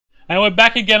And we're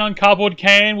back again on Cardboard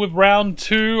Kane with round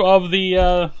 2 of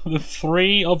the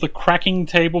 3 of the cracking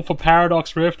table for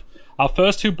Paradox Rift. Our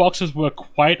first 2 boxes were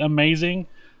quite amazing.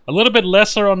 A little bit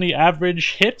lesser on the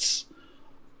average hits,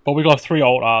 but we got 3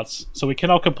 alt arts, so we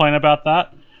cannot complain about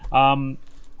that. I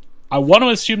want to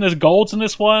assume there's golds in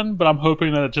this one, but I'm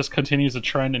hoping that it just continues the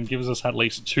trend and gives us at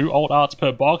least 2 alt arts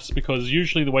per box, because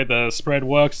usually the way the spread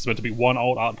works is meant to be 1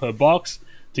 alt art per box.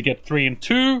 To get 3 and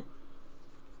 2,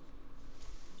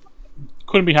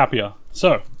 couldn't be happier.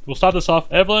 So, we'll start this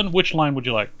off. Evelyn, which line would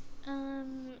you like?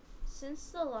 Since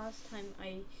the last time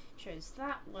I chose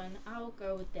that one, I'll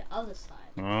go with the other side.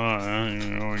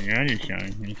 Oh, yeah, you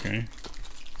can. Okay.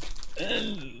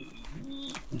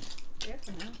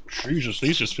 Jesus,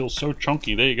 these just feel so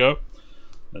chunky. There you go.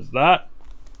 There's that.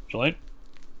 Jolene?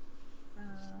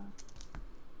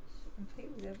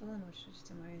 Compete with Evelyn, or should I just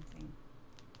do my own thing?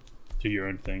 Do your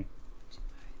own thing.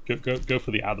 Go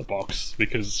for the other box,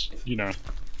 because, you know,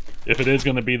 if it is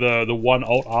going to be the 1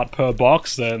 alt art per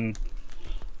box, then...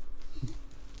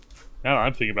 Now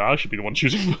I'm thinking about it, I should be the one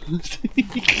choosing first.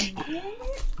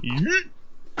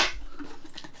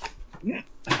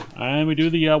 And we do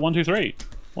the 1, 2, 3.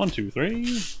 1, 2,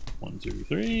 3. 1, 2,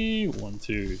 3. 1,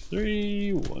 2,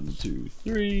 3. 1, 2,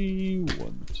 3.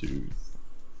 1, 2,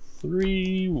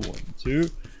 3. 1, 2,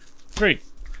 3.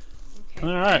 Okay.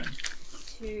 Alright.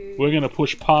 We're going to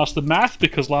push past the math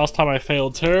because last time I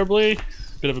failed terribly.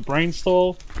 Bit of a brain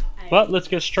stall. But let's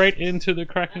get straight into the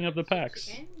cracking of the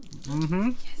packs.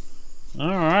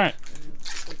 Alright.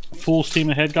 Full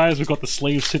steam ahead, guys. We've got the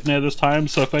sleeves sitting there this time.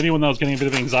 So if anyone that was getting a bit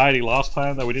of anxiety last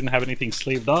time that we didn't have anything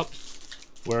sleeved up,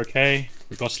 we're okay.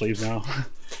 We've got sleeves now.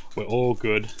 We're all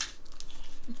good.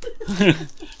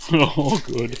 We're all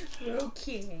good. We're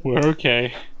okay. We're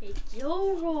okay. It's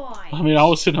alright. I mean, I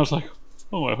was sitting, I was like,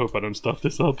 oh, I hope I don't stuff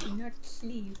this up. You're not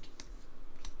sleeved.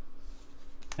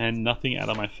 And nothing out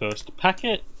of my first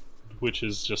packet, which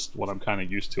is just what I'm kind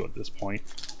of used to at this point.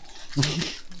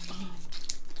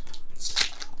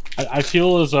 I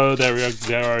feel as though there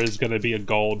is going to be a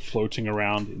gold floating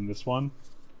around in this one.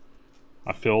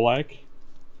 I feel like.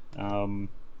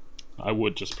 I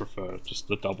would just prefer just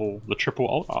the triple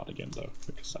alt art again though,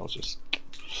 because that was just...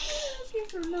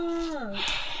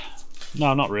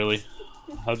 No, not really.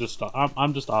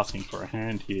 I'm just asking for a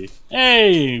hand here.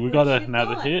 Hey, we got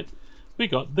another hit. We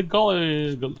got the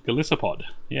Golisopod.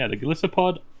 Yeah, the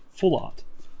Golisopod full art.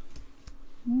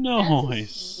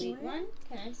 Nice. Sweet one.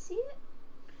 Can I see it?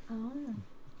 Oh.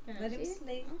 Let him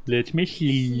sleep. Let me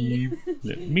sleeve.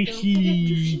 Let me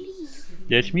sleeve.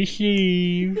 Let me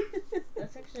sleeve.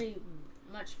 That's actually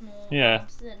much more Yeah.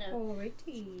 than a,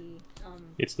 Alrighty.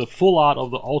 It's the full art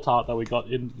of the alt art that we got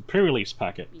in the pre-release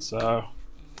packet. So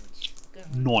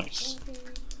nice.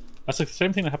 That's the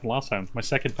same thing that happened last time. My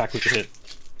second pack was a hit.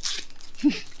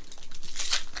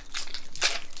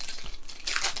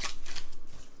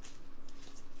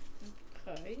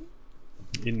 Okay.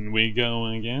 In we go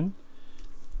again.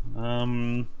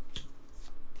 I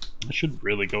should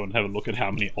really go and have a look at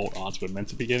how many alt arts we're meant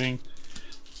to be getting.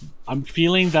 I'm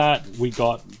feeling that we've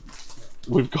got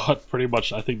pretty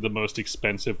much, I think, the most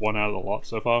expensive one out of the lot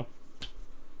so far.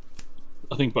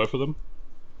 I think both of them.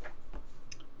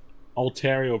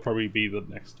 Altaria will probably be the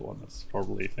next one. That's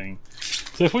probably a thing.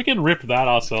 So if we can rip that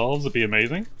ourselves, it'd be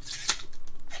amazing.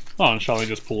 Oh, and Charlene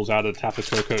just pulls out a Tapu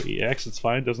Koko EX. It's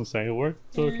fine. Doesn't say a word.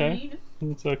 It's okay.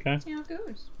 It's okay. See how it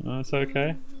goes. It's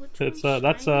okay. Which It's one's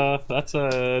that's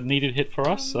a needed hit for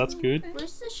us. So that's good.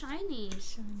 Where's the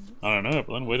shinies? I don't know,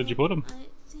 Evelyn. Where did you put him? I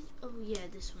think. Oh yeah,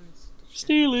 this one's.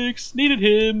 Steelix needed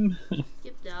him.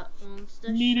 Yep, that one's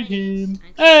the Needed shinies. him.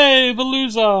 Actually, Hey,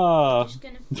 Veluza. just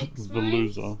gonna fix mine.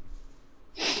 Veluza.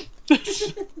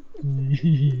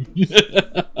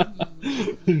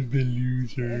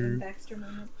 Veluza. Baxter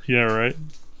moment. Yeah, right.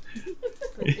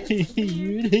 Put this one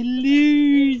here.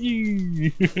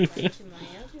 Veluza. To my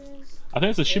others. I think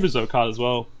it's a Shibuzo card as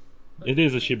well. It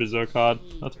is a Shibuzo card.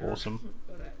 That's awesome.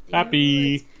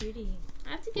 Happy. It's pretty. I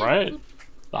have to get Right? good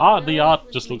The art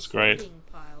with just my looks great. sorting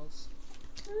piles.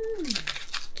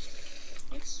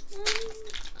 Next one.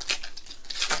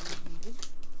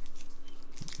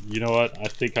 You know what? I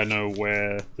think I know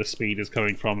where the speed is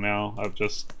coming from now. I've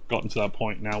just gotten to that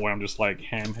point now where I'm just like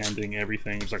ham-handing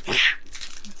everything. It's like,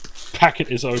 packet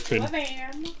is open.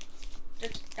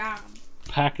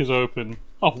 Pack is open.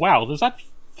 Oh wow, there's that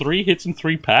 3 hits in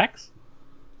 3 packs?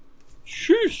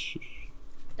 Sheesh.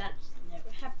 That's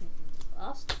never happened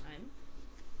last time.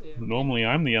 Normally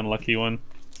I'm the unlucky one.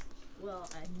 Well,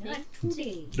 I Not think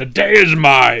today. The day is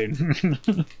mine!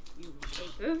 you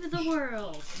take over the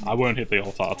world. I won't hit the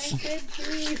alt I arts. said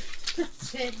brief.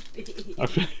 Said B.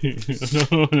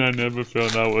 No, I never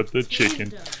found out what the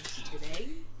chicken.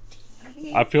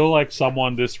 I feel like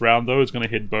someone this round though is gonna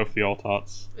hit both the alt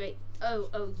arts. Wait. Oh,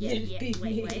 yeah, Yes, yeah. be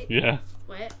me. Wait. Yeah.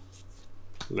 Wait.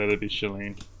 Let it be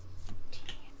Shalene.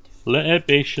 Let it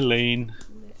be Shalene.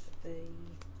 Let's be.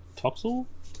 Toxel,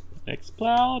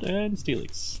 Xcloud, and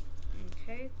Steelix.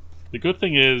 Okay. The good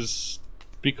thing is,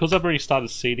 because I've already started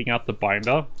seeding out the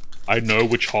binder, I know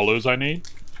which hollows I need.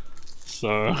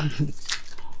 So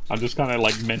I'm just kind of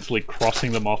like mentally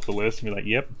crossing them off the list and be like,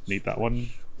 yep, need that one,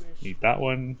 need that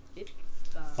one.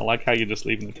 I like how you're just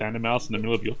leaving the tandem mouse in the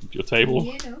middle of your table.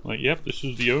 Yeah, no. Like, yep, this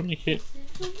is the only hit.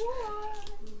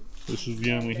 This is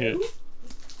the only hit.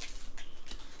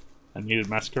 I needed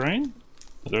Masquerain.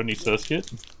 I don't need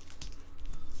Surskit.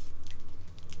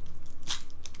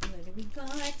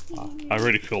 I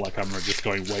already feel like I'm just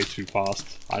going way too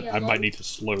fast. I might need to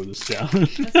slow this down.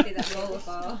 Must be that roller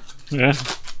bar. Yeah.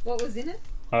 What was in it?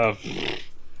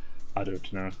 I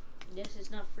don't know. This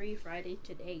is not Free Friday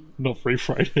today. Not Free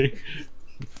Friday.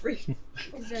 Free.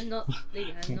 Because they're not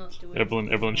doing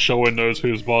Evelyn Showen knows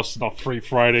who's boss. Not Free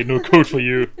Friday. No code for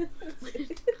you.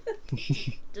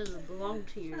 Doesn't belong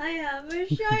to you. I have a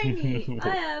shiny. I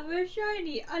have a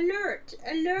shiny. Alert!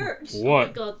 Alert! Oh my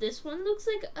What? god, this one looks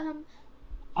like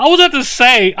I was about to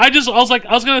say. I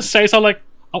was gonna say so. Like,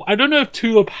 oh, I don't know if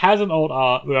Tulip has an old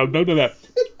art. No.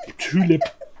 Tulip.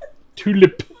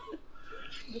 look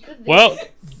at this. Well,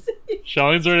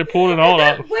 Charlene's already pulled an old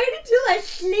art. Wait until I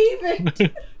sleeve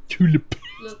it. Tulip.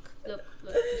 Look.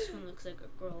 This one looks like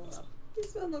a grow up.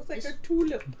 This one looks like a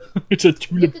tulip. It's a Look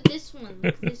tulip. at this one.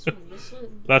 Look at this one. This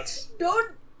one. That's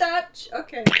Don't touch.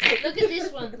 Okay. Look at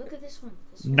this one. Look at this one.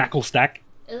 This one. knuckle stack.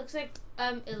 It looks like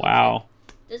Wow.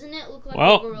 Doesn't it look like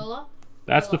Well, a gorilla?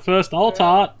 That's the first alt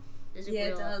art. There's a Yeah,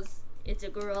 it gorilla. does. It's a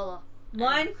gorilla.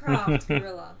 Minecraft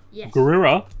gorilla. Yes.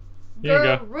 Gorilla. Here you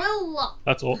go. Gorilla.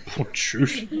 That's all. Oh,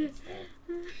 shoot.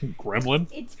 Gremlin.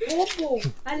 It's purple.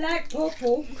 I like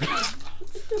purple.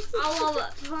 I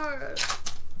love her.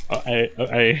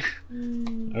 Okay.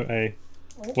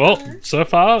 Well, so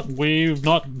far we've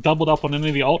not doubled up on any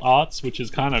of the alt arts, which is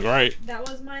kind of great. That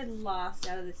was my last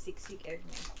out of the 6 you gave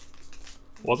me.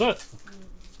 Was it?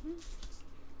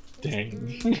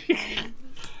 Dang.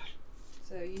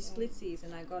 So you split these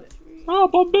and I got it. Oh,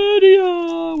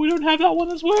 Bombardier! We don't have that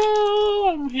one as well.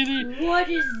 I'm hitting. What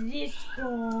is this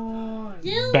one?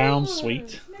 Bound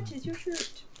Sweet. Matches your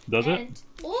shirt. Does it? And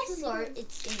also,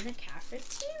 it's in the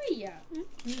cafeteria.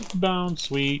 Bound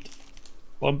Sweet.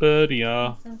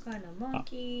 Bombardier. Some kind of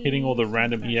monkey. Hitting all the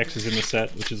random EXs in the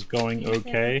set, which is going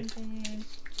okay.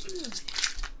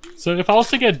 So if I was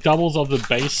to get doubles of the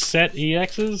base set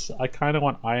EXs, I kind of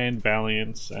want Iron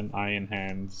Valiants and Iron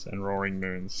Hands and Roaring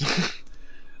Moons.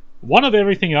 One of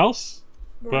everything else,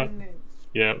 Roaring Moon.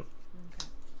 yeah.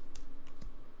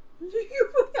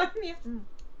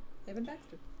 Evan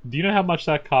Baxter. Do you know how much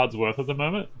that card's worth at the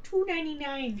moment?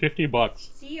 $2.99. $50.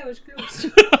 See, I was close.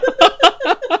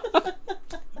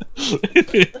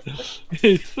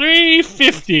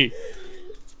 $3.50.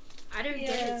 I don't get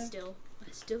Yeah. it still.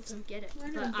 I still don't get it. I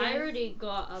don't But get I it. already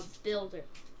got a builder.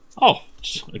 Oh,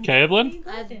 okay, Evelyn.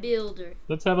 A builder.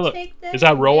 Let's have a look. Take that Is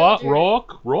that Roark? builder.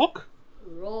 Rock? Rock.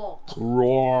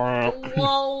 Roar.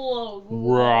 Whoa.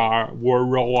 Roar.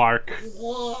 Roark.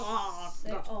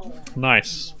 Oh,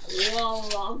 Nice.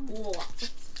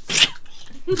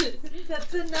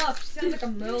 that's enough. She sounds like a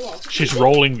Murloc. She's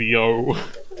rolling the O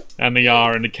and the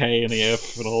R and the K and the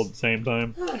F at all at the same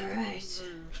time. Alright.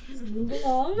 Let's move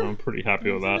along. I'm pretty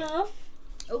happy with that. Enough.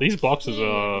 These boxes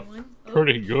are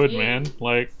pretty good, man.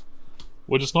 Like,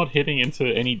 we're just not hitting into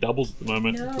any doubles at the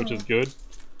moment, No. which is good.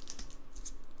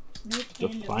 No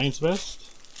tandems. Defiance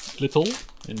Vest, Little,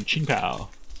 and Qingpao.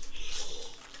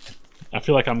 I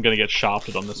feel like I'm gonna get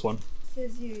shafted on this one.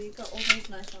 Says you got all those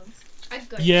nice ones. I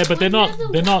got Yeah, but they're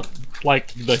another not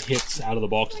like the hits out of the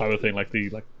box type of thing. Like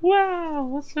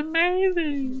wow, that's Is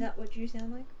amazing. that what you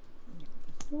sound like?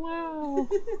 Wow.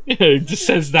 Yeah, it just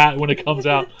says that when it comes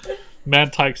out.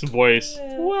 Mantyke's voice.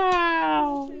 Yeah.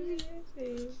 Wow.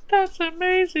 That's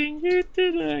amazing. You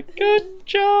did a good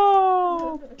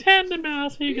job. Tandem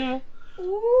mouse, here you go.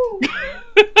 Ooh.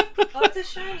 Oh, it's a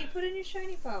shiny. Put it in your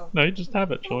shiny pile. No, you just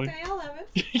have it, Charlie. Okay, I'll have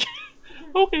it.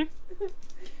 Okay.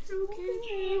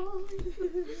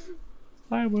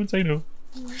 I won't say no.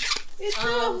 It's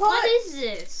so what hot. is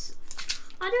this?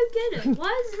 I don't get it.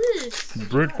 What is this?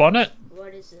 Brute Bonnet.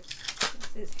 What is this?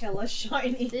 This is hella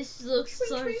shiny. This looks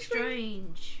so Twink, twink, twink.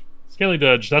 strange. Scaly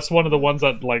Dirge. That's one of the ones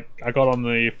that I got on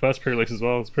the first pre-release as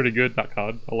well. It's pretty good, that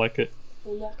card. I like it.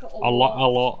 A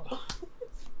lot.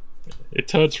 It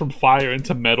turns from fire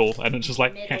into metal, and it's just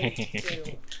like Metal.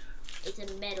 It's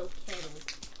a metal kettle.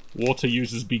 Water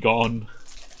users be gone.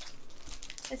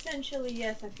 Essentially,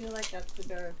 yes. I feel like that's the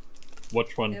go.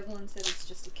 Which one? Evelyn said it's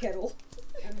just a kettle.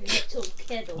 A metal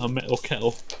kettle. A metal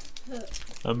kettle.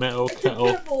 A metal It's a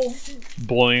kettle Breville.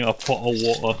 boiling a pot of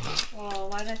water. Oh,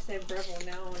 why did I say Breville?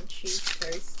 Now I'm cheese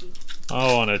toasty.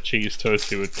 I want a cheese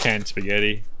toasty with canned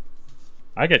spaghetti.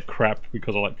 I get crap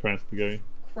because I like canned spaghetti.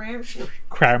 Cram.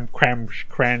 Cram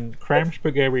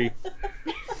spaghetti.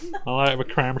 I like the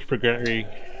cram spaghetti.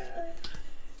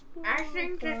 I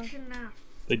think that's enough.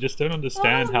 They just don't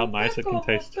understand how nice it can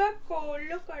taste. Mopeko,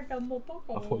 look at the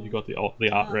Mopeko. I thought you got the art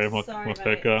rare Sorry about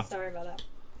Mopeka. it. Sorry about that.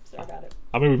 Sorry about it.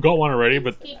 I mean, we've got one already,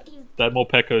 but Dink, dink, that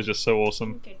Mopeka is just so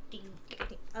awesome. dink, dink,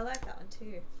 I like that one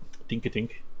too. Tinka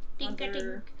tink. dink, dink.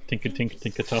 Under- Tinka tink,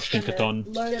 tinka tuff, tinka Gonna ton.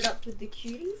 Load it up with the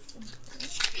cuties.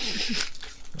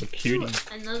 A cutie.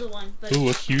 Another one, but Ooh,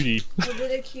 a cutie. Was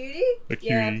it a cutie? A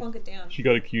Yeah, cutie. plunk it down. She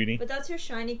got a cutie. But that's her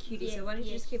shiny cutie, Yeah, so why don't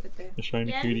you yeah. just keep it there? A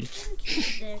shiny yeah, cutie.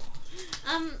 there.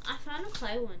 I found a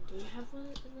clay one. Do you have one?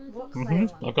 What One?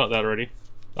 clay I've got that already.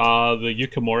 The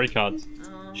Yukamori cards.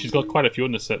 She's got quite a few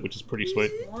in the set, which is pretty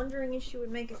sweet. Wondering if she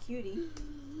would make a cutie.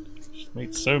 She's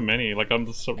made so many. Like I'm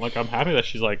happy that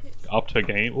she's like up to her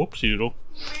game. Oopsie doodle.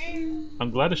 I'm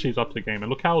glad that she's up to the game. And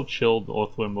look how chilled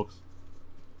Orthworm looks.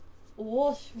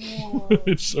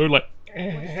 It's so like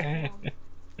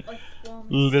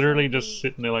literally just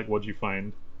sitting there like, what'd you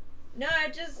find? No,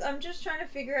 I'm just trying to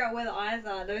figure out where the eyes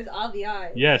are. Those are the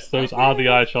eyes. Yes, those are the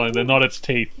eyes, Charlie. They're not its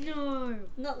teeth. No.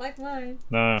 Not like mine.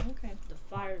 No. Okay. The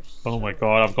fire's. Oh my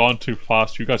god, I've gone too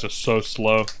fast. You guys are so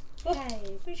slow. Oh, what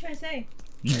are you trying to say?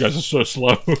 You guys are so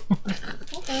slow.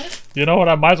 Okay. You know what?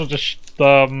 I might as well just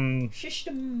Shish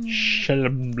them.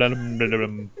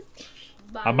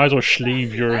 I might as well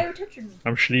sleeve your. Bio touching.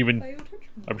 I'm sleeving. Bio touching.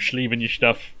 I'm sleeving your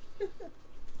stuff.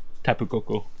 Tapu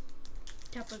Koko.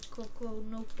 Tapu Koko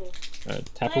notebook.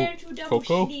 Tapu Why don't you double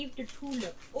Koko. sleeve the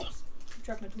tulip? Oops. I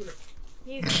dropped my tulip.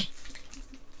 Here.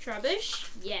 Trubbish?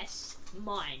 Yes.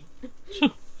 Mine.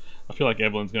 I feel like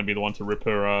Evelyn's gonna be the one to rip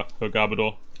her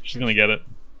Garbodor. She's gonna get it.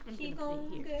 I'm She gonna gon'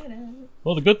 put it here. get it.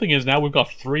 Well, the good thing is now we've got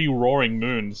 3 Roaring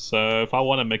Moons, so if I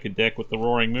want to make a deck with the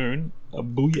Roaring Moon,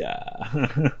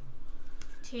 booyah!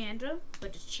 Tandem, but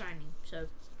it's shiny, so.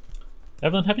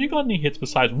 Evelyn, have you got any hits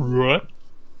besides Root?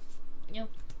 Nope.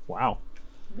 Wow.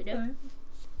 We Okay. don't.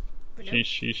 We don't.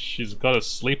 She's got a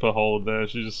sleeper hold there.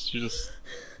 She's just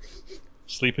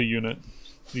sleeper unit.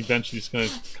 Eventually, she's gonna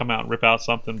come out and rip out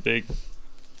something big.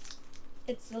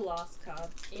 It's the last card.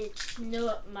 It's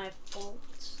not my fault.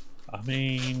 I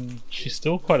mean, she's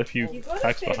still quite a few You got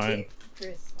packs a fair behind. bit,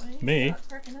 Chris. Why don't you Me? start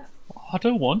cracking up? I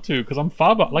don't want to because I'm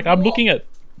far behind. Like I'm looking at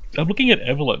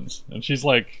Evelyn's, and she's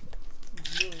like,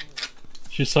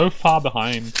 she's so far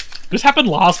behind. This happened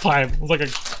last time. It was like it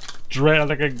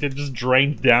just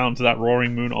drained down to that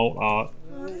Roaring Moon alt art.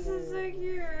 Oh, this is so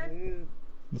cute.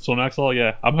 The Snorlaxle,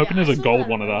 yeah. I'm hoping Yeah, I there's a saw gold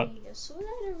one of that. already. I saw that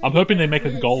already. I'm hoping they make a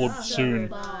It's gold so soon.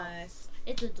 Nice.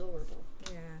 It's adorable.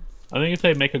 Yeah. I think if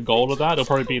they make a gold of that, it'll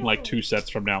probably be in like 2 sets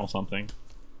from now or something.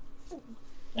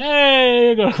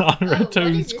 Hey, I got a what is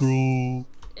Toad this? Screw.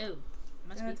 Oh,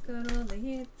 must God's be. got all the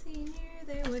hits he knew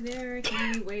they were there.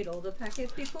 He weighed all the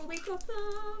packets before we got them.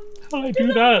 How do I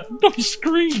do that? Don't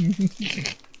scream!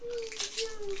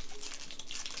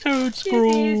 Toad His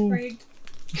ears Screw. rigged.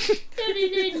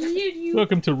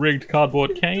 Welcome to Rigged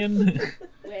Cardboard Can,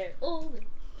 Where all the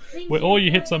things where all you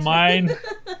your hits are want. mine,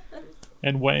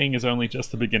 and weighing is only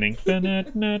just the beginning.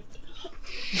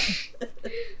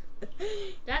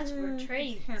 That's for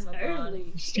trades Hammer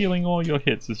early. Stealing all your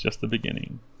hits is just the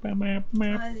beginning. Have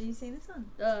you seen this one?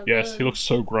 Yes, he looks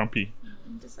so grumpy.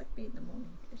 Just like me in the morning.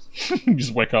 Chris. You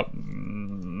just wake up.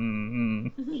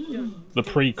 The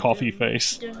pre-coffee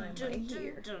face. Dun, Why am I dun,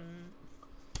 here? dun, dun.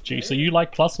 Gee, so you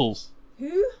like Plusles?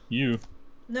 Who? You.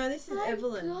 No, this is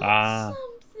Evelyn. Ah.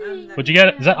 Something. that- What'd you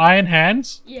get? Is that Iron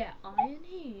Hands? Yeah, iron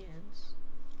hands.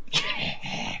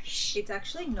 It's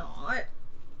actually not.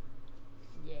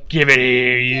 Yeah. Give it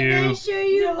here, Can I you. show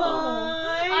you No,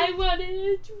 mine? I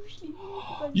wanted to sleep.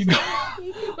 You got.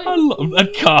 I love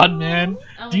that card, man.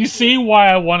 Do you see why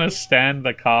I want to stand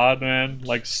the card, man?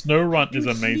 Like Snorunt is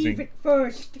Sleeve amazing. it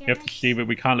first. You have to sleeve it.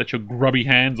 We can't let your grubby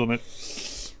hands on it.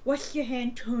 Wash your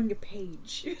hand, turn the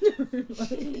page.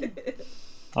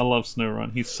 I love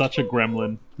Snorunt. He's such a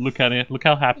gremlin. Look at it. Look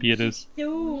how happy it is.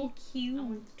 So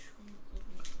cute.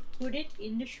 Put it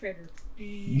in the shredder.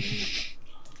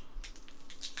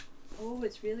 Oh,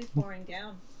 it's really pouring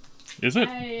down. Is it?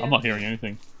 I, I'm not hearing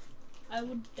anything. I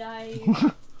would die.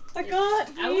 I got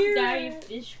I would die if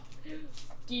this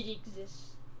did exist.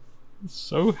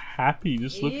 So happy.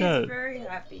 Just He look is at it. very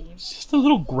happy. It's just a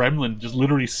little gremlin just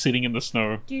literally sitting in the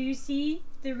snow. Do you see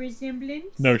the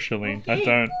resemblance? No, Shalene, I Okay.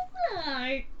 don't.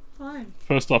 Alright, fine.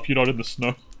 First off, you're not in the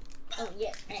snow. Oh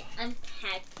yeah, I'm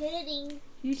cat pudding.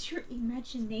 Use your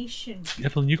imagination.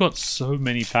 Evelyn, you got so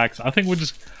many packs. I think I'm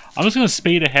just gonna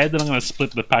speed ahead, then I'm gonna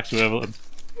split the packs with Evelyn.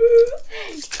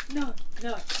 No,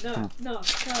 no, no, no,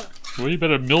 no. Well, you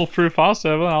better mill through fast,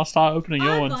 Evelyn. I'll start opening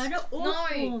your I ones. got it No,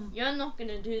 awesome. you're not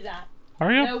gonna do that.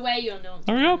 Hurry up. No way you're not.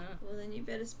 Hurry up. Well, then you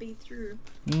better speed through.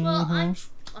 Well, I'm Mhm.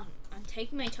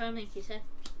 taking my time, like you said.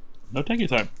 No, take your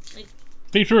time. Like-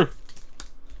 Speed through.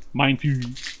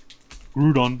 Mindfuse.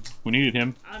 Groudon. We needed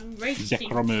him. I'm racing.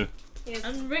 Zekrom. Yes,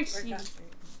 I'm we're racing. done.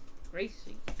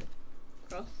 Racing.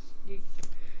 Cross. You.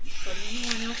 Does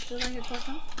anyone else feel like a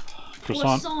croissant?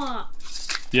 Croissant. Croissant.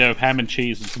 Yeah, ham and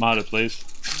cheese and tomato, please.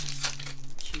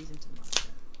 Cheese and tomato.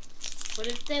 What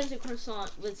if there was a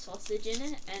croissant with sausage in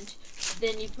it, and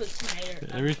then you put tomato?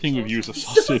 and Everything sauce we've used on a it?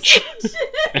 sausage.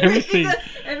 Everything.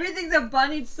 Everything's a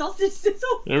bunny sausage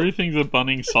sizzle. Everything's a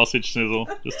bunning sausage sizzle.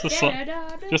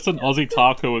 Just an Aussie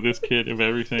taco with this kid of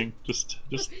everything. Just.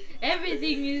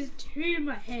 Everything is to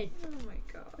my head. Oh my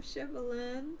gosh,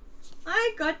 Evelyn.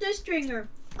 I got the stringer.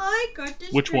 I got the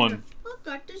Which stringer. one? I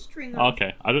got the stringer.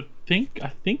 Okay, I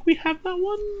think we have that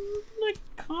one. I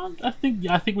can't.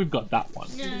 I think we've got that one.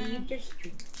 No, Need the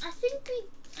stringer. I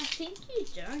think you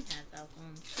don't have that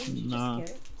one. Didn't you No.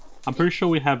 just get it? I'm pretty sure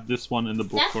we have this one in the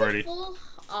book That's already. a full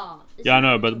art. Yeah, I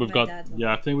know, but my we've got. dad's one.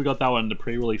 Yeah, I think we got that one in the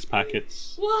pre-release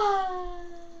packets. What?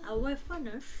 Are we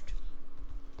finished?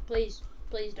 Please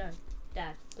don't,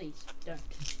 Dad. Please don't.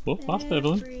 Well, fast,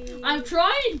 Evelyn. I'm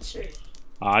trying to.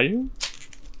 Are you?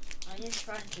 I am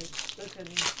trying to. Look at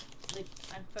me. Look,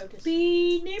 I'm focused.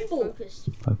 Be I'm nimble. focused.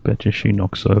 I bet you she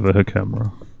knocks over her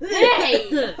camera.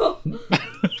 Hey!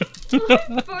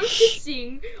 I'm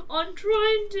focusing on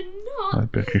trying to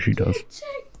not bet you she does.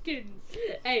 chicken.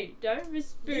 Hey, don't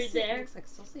whisper This there. looks like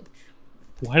sausage.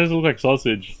 Why does it look like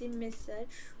sausage? C'est message.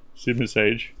 Sim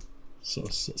sage. Yeah,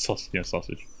 sausage.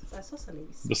 Sausage.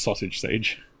 The sausage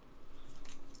sage.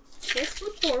 Let's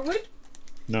foot forward.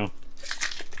 No.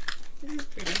 This is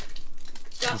pretty.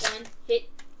 Got one hit,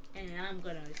 and I'm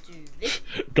gonna do this.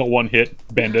 Got one hit.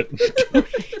 Bend it.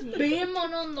 Bam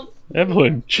on the.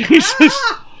 Evelyn, Jesus.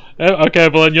 Okay,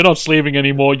 Evelyn, you're not sleeping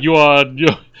anymore. You're.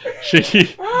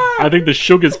 She. I think the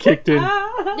sugar's kicked in.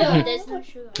 No, there's no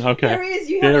sugar. Okay. There is.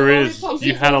 You had There a is. lollipop.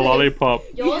 You had a lollipop.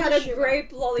 You You're had the a sugar.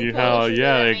 grape lollipop. You had,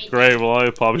 yeah, a grape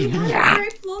lollipop. You had a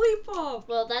grape lollipop.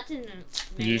 Well, that didn't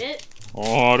make You- it.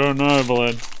 Oh, I don't know,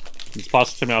 Evelyn. Just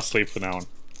pass it to me. I'll sleep for now on.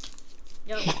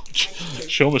 No,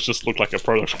 She almost just looked like a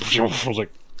product. I was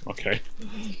like, okay,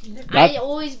 I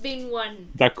always been one.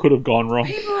 that could have gone wrong.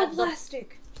 Paper or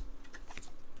plastic?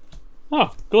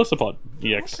 Oh, Glisopod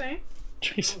EX. Okay.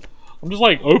 Jeez. I'm just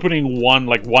like opening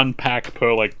one pack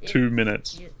per like 2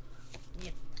 minutes.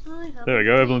 There we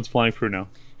go, Evelyn's flying through now.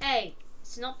 Hey,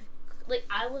 it's not like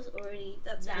I was already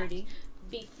That's that pretty.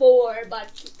 before,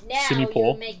 but now Simi you're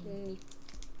Paul. making me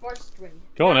frustrated.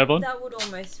 Go on, Evelyn. That would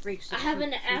almost reach the I have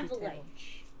fruit- an fruity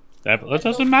avalanche. That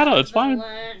doesn't matter, it's fine.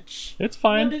 Avalanche. It's What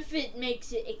fine. if it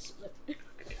makes it explode? table.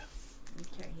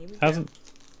 Okay, here we Hasn't.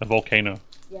 A volcano.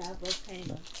 Yeah,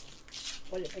 volcano.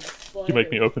 What if it explodes? You make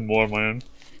me open more on my own.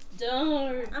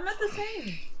 Don't. go. I'm at the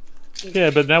same. Yeah,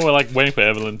 but now we're like waiting for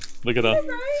Evelyn. Look at her.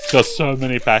 She's got so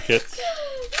many packets.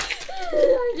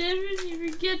 I didn't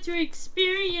even get to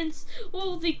experience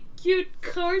all the cute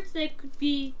cards that could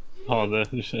be. Oh,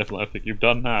 Evelyn, I think you've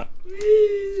done that.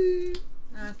 Okay,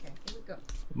 here we go.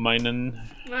 Minen.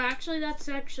 Well, actually, that's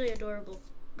actually adorable.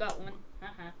 Got one.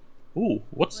 Haha. Ooh,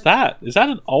 what's that? Is that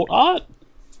an alt art?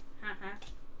 Haha.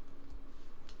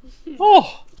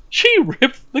 Oh, she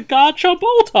ripped the Garchomp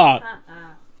alt art. Haha.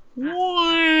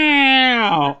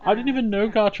 Wow! I didn't even know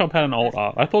Garchomp had an alt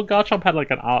art. I thought Garchomp had like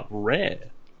an art rare.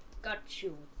 Got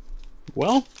you.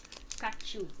 Well,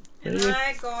 Got you. And Maybe.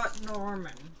 I got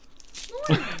Norman.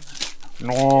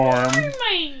 Norm.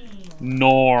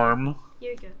 Norm.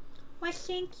 Here you go. Why,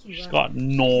 thank you. She's got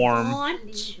Norm.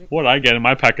 Want? What did I get in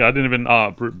my packet? I didn't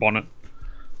even Brute Bonnet.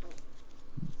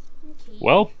 Okay.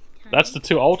 Well, that's the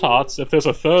 2 alt arts. If there's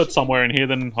a third somewhere in here,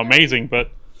 then amazing. But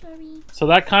Sorry. so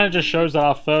that kind of just shows that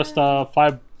our first 4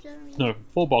 Sorry.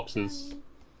 boxes.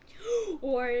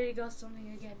 Or you got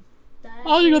something again.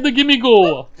 Oh, you got the Gimme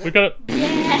Ghoul. We got it.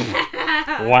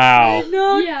 Yeah. Wow.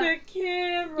 Not Yeah. the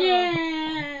camera.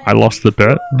 Yeah. I lost the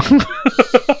bet.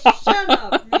 Shut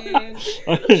up, man.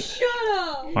 Shut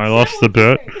up. I lost the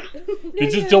bet. No,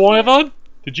 Did you no, still want no. Evelyn?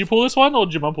 Did you pull this one or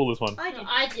did your mum pull this one? I No, did.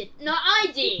 I did. No, I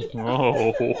did.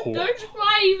 Oh. Don't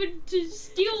try even to It's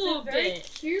steal a a very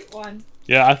bit. cute one.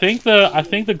 Yeah, I think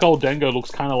the Gold Dengo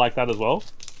looks kind of like that as well.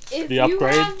 If The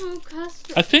upgrade. you have a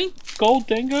custom... I think Gold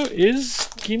Dengo is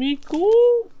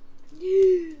Gimmighoul.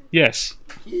 Yes.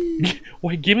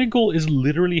 Wait, Gimmighoul is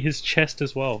literally his chest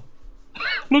as well.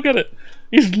 Look at it.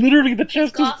 He's literally the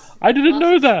chest. I didn't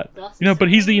know that. You know, but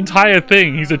he's the entire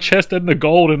thing. He's a chest and the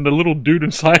gold and the little dude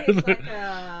inside of It's it. like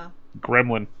a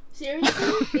Gremlin.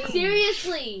 Seriously?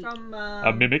 Seriously? from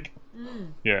A mimic. mm,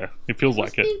 Yeah, it feels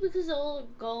like Must it. be because they're all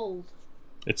gold.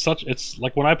 It's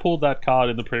like when I pulled that card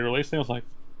in the pre-release thing, I was like,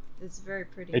 it's very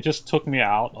pretty. it just took me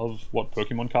out of what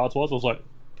Pokemon cards was. I was like,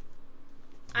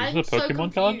 I'm a so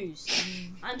Pokemon card? confused.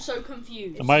 I'm so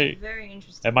confused. Am I very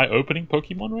interesting. am I opening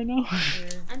Pokemon right now? Yeah.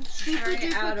 I'm super Very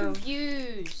duper out of-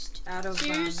 confused. Out of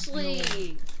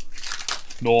Seriously.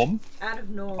 Norm? out of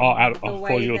norm. Oh, out of, the I way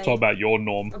thought you were they- talking about your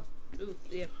norm. Ooh,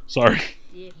 yep, Sorry.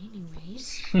 yep.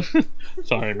 Anyways.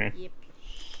 Sorry, man. Yep.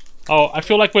 Oh, I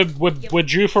feel like we're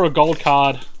due for a gold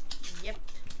card Yep.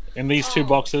 in these two Oh.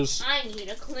 boxes. I need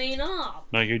to clean up.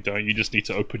 No, you don't. You just need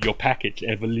to open your package,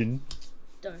 Evelyn.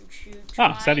 Don't you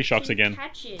Ah, try Sandy Shocks to again.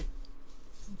 catch it.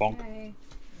 Bonk. Okay.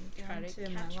 Try Down to to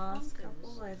my catch last bunkers.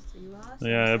 couple. As you asked.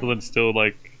 Yeah, Evelyn's still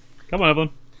like, come on, Evelyn.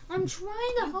 I'm trying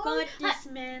to You hold. got this,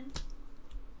 man.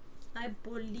 I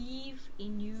believe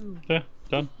in you. Yeah,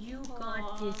 done. You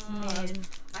got this, God. man.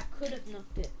 I could have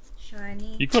knocked it.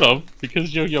 Shiny. You could have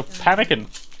because you're panicking.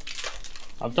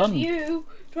 I've done. You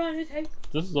trying to take.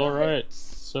 This is all right.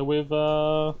 So we've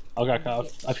okay,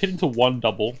 I've hit into one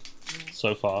double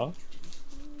so far,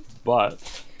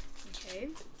 but Okay.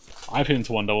 I've hit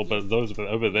into one double. But those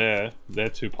over there, their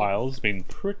two piles, been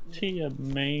pretty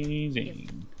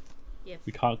amazing. Yep.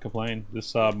 We can't complain.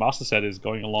 This master set is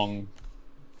going along.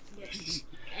 Yes.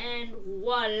 And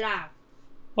voila.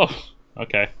 Oh,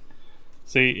 okay.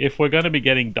 See, if we're going to be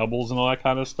getting doubles and all that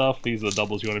kind of stuff, these are the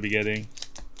doubles you want to be getting.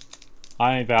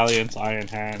 Iron Valiants, Iron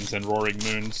Hands, and Roaring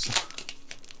Moons.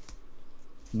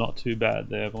 Not too bad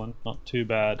there, Evelyn. Not too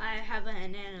bad. I have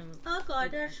an animal. Oh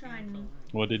god, they're shiny.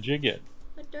 What did you get?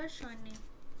 But they're shiny.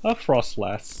 A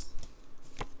Frostlass.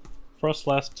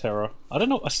 Frostlass Terror. I don't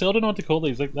know. I still don't know what to call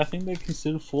these. Like, I think they're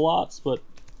considered full arts, but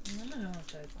I don't know what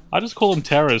those are. I just call them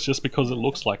Terrors just because it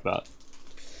looks like that.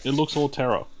 It looks all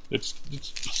Terror. It's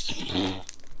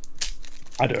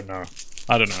I don't know.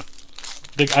 I don't know.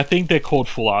 I think they're called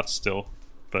full arts still,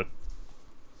 but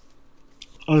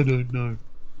I don't know.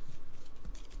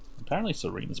 Apparently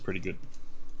Serena's pretty good.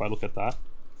 If I look at that.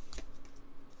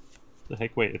 The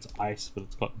heck, wait, it's ice, but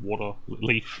it's got water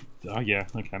leaf. Oh yeah,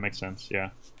 okay, makes sense, yeah.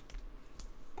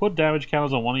 Put damage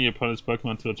counters on one of your opponent's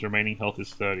Pokemon until its remaining health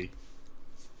is 30.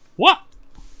 What?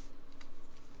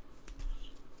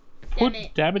 Put Damn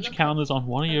it. damage Look counters on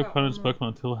one of I your got opponent's one more. Pokemon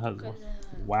until it has... Good.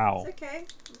 Wow. It's okay.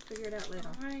 We'll figure it out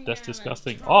later. That's Yeah,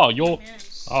 disgusting. like, Oh, you're...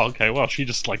 yes. Oh, okay, well, she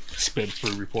just, like, sped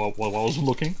through before while I was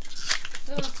looking.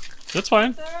 Ugh. That's fine.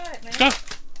 It's alright, man. Go.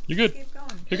 You're good. Keep going.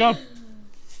 Keep going.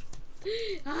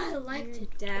 I liked Your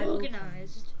it dad will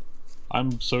organized.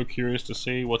 I'm so curious to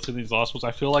see what's in these last ones.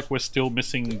 I feel like we're still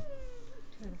missing...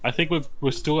 I think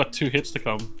we've still got 2 hits to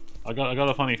come. I got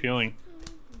a funny feeling.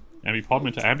 Ambipom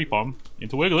into Ambipom.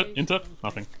 Into Wiglet. Into...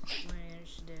 Nothing.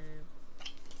 Where's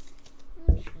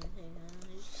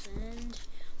and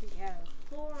we have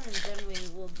 4, and then we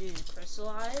will do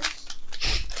crystallize.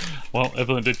 Well,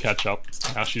 Evelyn did catch up.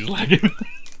 Now she's lagging.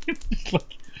 She's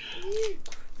like,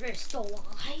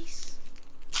 Crystallize.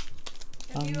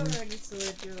 Have you already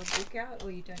sorted your book out,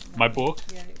 or you don't know? My book?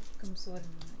 Yeah, come sorted.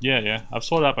 yeah. I've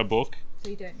sorted out my book. So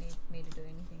you don't need me to do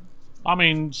anything. I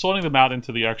mean, sorting them out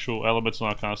into the actual elements and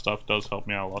all that kind of stuff does help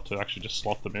me out a lot to actually just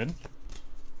slot them in.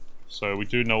 So we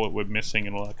do know what we're missing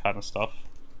and all that kind of stuff.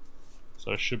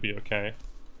 So it should be okay.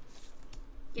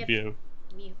 Yep. Be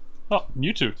Mew. oh,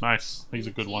 Mewtwo. Nice. He's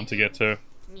a good one to get to.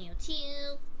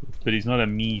 Mewtwo. But he's not a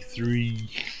Me 3.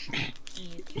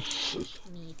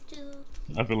 Mewtwo. Me too.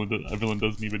 Evelyn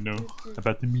doesn't even know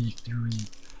about the Me 3.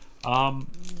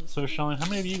 So Charlene, how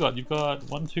many have you got? You've got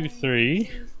 1, 2,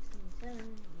 3.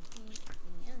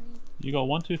 You got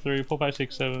 1, 2, 3, 4, 5,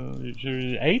 6, 7,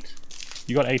 8?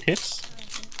 You got 8 hits?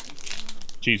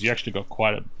 Jeez, you actually got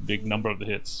quite a big number of the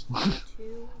hits.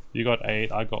 You got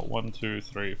 8, I got 1, 2,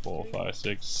 3, 4, 5,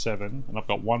 6, 7, and I've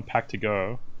got 1 pack to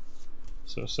go.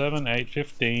 So 7, 8,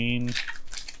 15.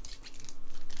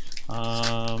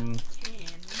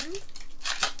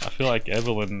 I feel like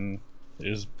Evelyn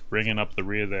is bringing up the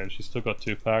rear there, and she's still got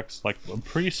 2 packs. Like, I'm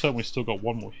pretty certain we still got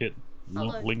 1 more hit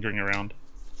Although- lingering around.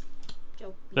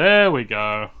 There we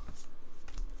go.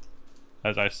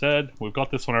 As I said, we've got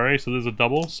this one already, so there's a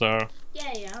double, so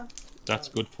Yeah. that's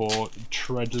good for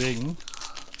treadling.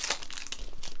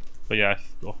 But yeah,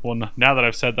 well, now that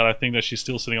I've said that, I think that she's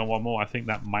still sitting on one more. I think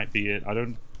that might be it.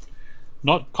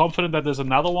 Not confident that there's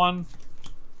another one.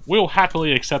 We'll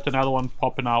happily accept another one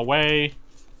popping our way,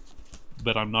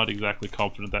 but I'm not exactly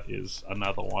confident that is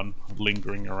another one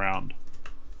lingering around.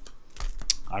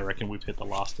 I reckon we've hit the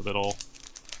last of it all.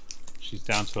 She's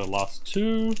down to her last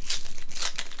 2.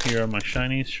 Here are my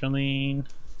shinies, Charlene.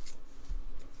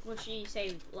 What should you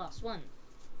say last one?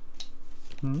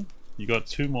 You got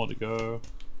 2 more to go,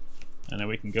 and then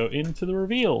we can go into the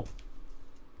reveal.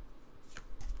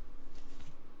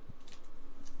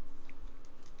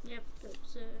 Yep,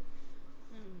 that's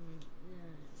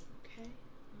okay.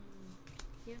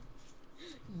 Yep.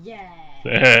 Yeah.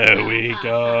 There we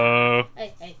go.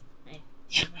 Hey.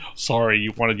 Sorry,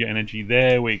 you wanted your energy.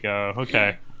 There we go.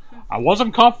 Okay. I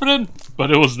wasn't confident,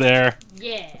 but it was there.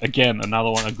 Yeah. Again,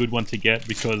 another one, a good one to get,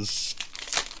 because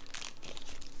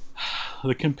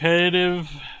the competitive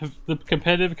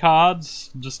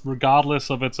cards, just regardless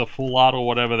of it's a full art or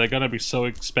whatever, they're going to be so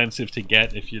expensive to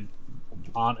get if you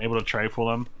aren't able to trade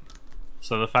for them.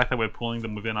 So the fact that we're pulling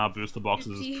them within our booster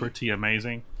boxes is pretty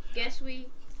amazing. Guess we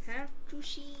have to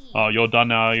see. Oh, you're done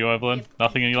now, are you, Evelyn? Yep.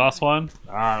 Nothing in your last one?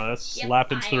 Alright, let's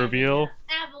slap into the reveal.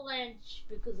 Avalanche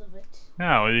because of it.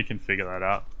 Yeah, well, you can figure that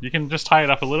out. You can just tie it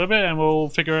up a little bit and we'll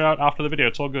figure it out after the video.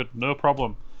 It's all good. No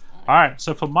problem. Alright,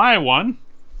 so for my one,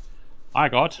 I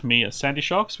got me a Sandy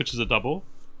Shocks, which is a double.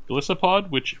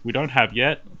 Golisopod, which we don't have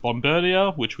yet.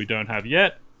 Bombardier, which we don't have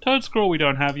yet. Toadscroll, we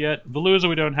don't have yet. Veluza,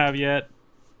 we don't have yet.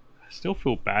 I still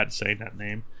feel bad saying that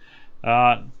name.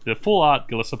 The full art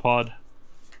Golisopod.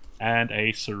 And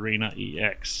a Serena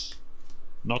EX.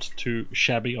 Not too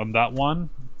shabby on that one.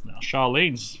 Now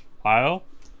Charlene's pile.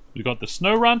 We got the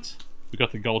Snorunt, we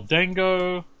got the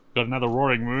Goldango, got another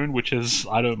Roaring Moon, which is,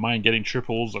 I don't mind getting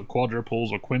triples or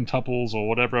quadruples or quintuples or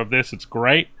whatever of this, it's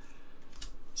great.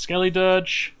 Skelly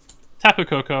Dirge, Tapu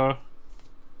Koko,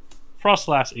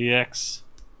 Frostlass EX,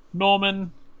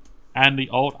 Norman, and the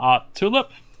Alt Art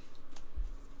Tulip,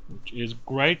 which is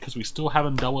great because we still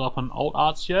haven't doubled up on Alt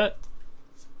Arts yet.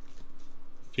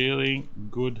 Feeling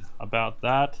good about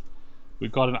that.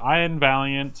 We've got an Iron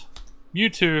Valiant,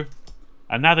 Mewtwo,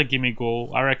 another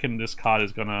Gimmighoul. I reckon this card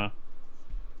is gonna...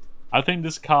 I think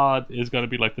this card is gonna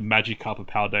be like the Magikarp of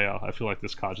Paldea. I feel like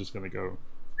this card's just gonna go...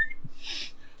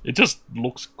 It just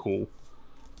looks cool.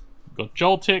 We've got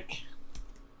Joltik,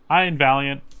 Iron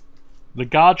Valiant, the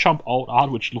Garchomp alt art,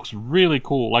 which looks really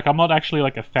cool. Like, I'm not actually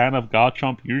like a fan of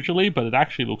Garchomp usually, but it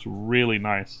actually looks really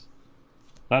nice.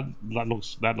 That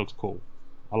looks cool.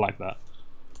 I like that.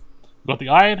 We've got the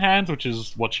Iron Hands, which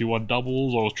is what you want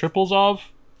doubles or triples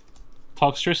of.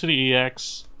 Toxtricity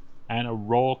EX. And a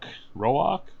Roark?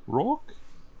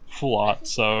 Full art,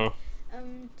 so...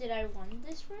 Did I win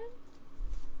this round?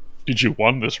 Did you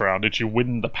win this round? Did you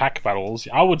win the pack battles?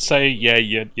 I would say, yeah,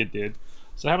 you did.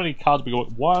 So how many cards we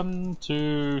got? 1,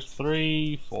 2,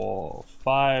 3, 4,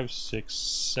 5, 6,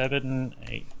 7,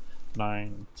 8,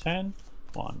 9, 10.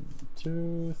 1,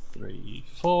 2, 3,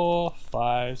 4,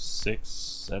 5, 6,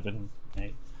 7,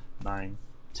 8, 9,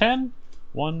 10.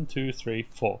 1, 2, 3,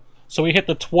 4. So we hit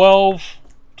the 12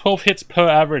 hits per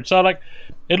average. So like,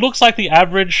 it looks like the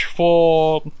average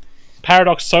for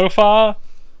Paradox so far,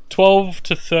 12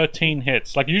 to 13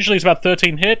 hits. Like usually it's about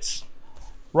 13 hits.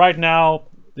 Right now,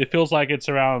 it feels like it's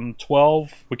around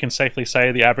 12. We can safely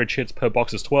say the average hits per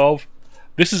box is 12.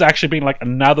 This has actually been like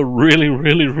another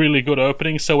really good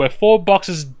opening. So we're 4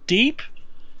 boxes deep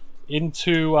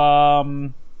into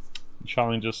Charlene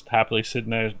just happily sitting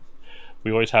there.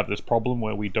 We always have this problem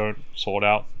where we don't sort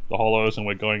out the holos and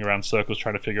we're going around circles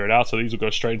trying to figure it out. So these will go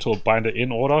straight into a binder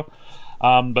in order.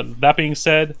 But that being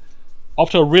said,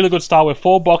 off to a really good start. We're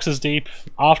 4 boxes deep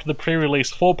after the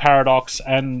pre-release for Paradox,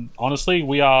 and honestly,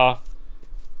 we are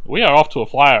off to a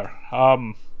flyer.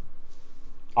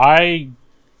 I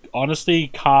honestly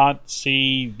can't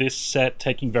see this set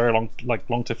taking very long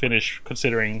to finish,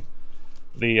 considering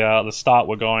the start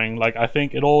we're going. Like, I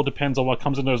think it all depends on what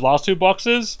comes in those last 2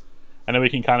 boxes, and then we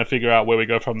can kind of figure out where we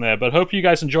go from there. But hope you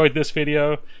guys enjoyed this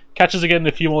video. Catch us again in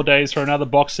a few more days for another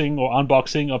boxing or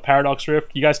unboxing of Paradox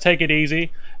Rift. You guys take it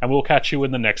easy, and we'll catch you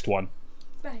in the next one.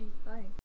 Bye.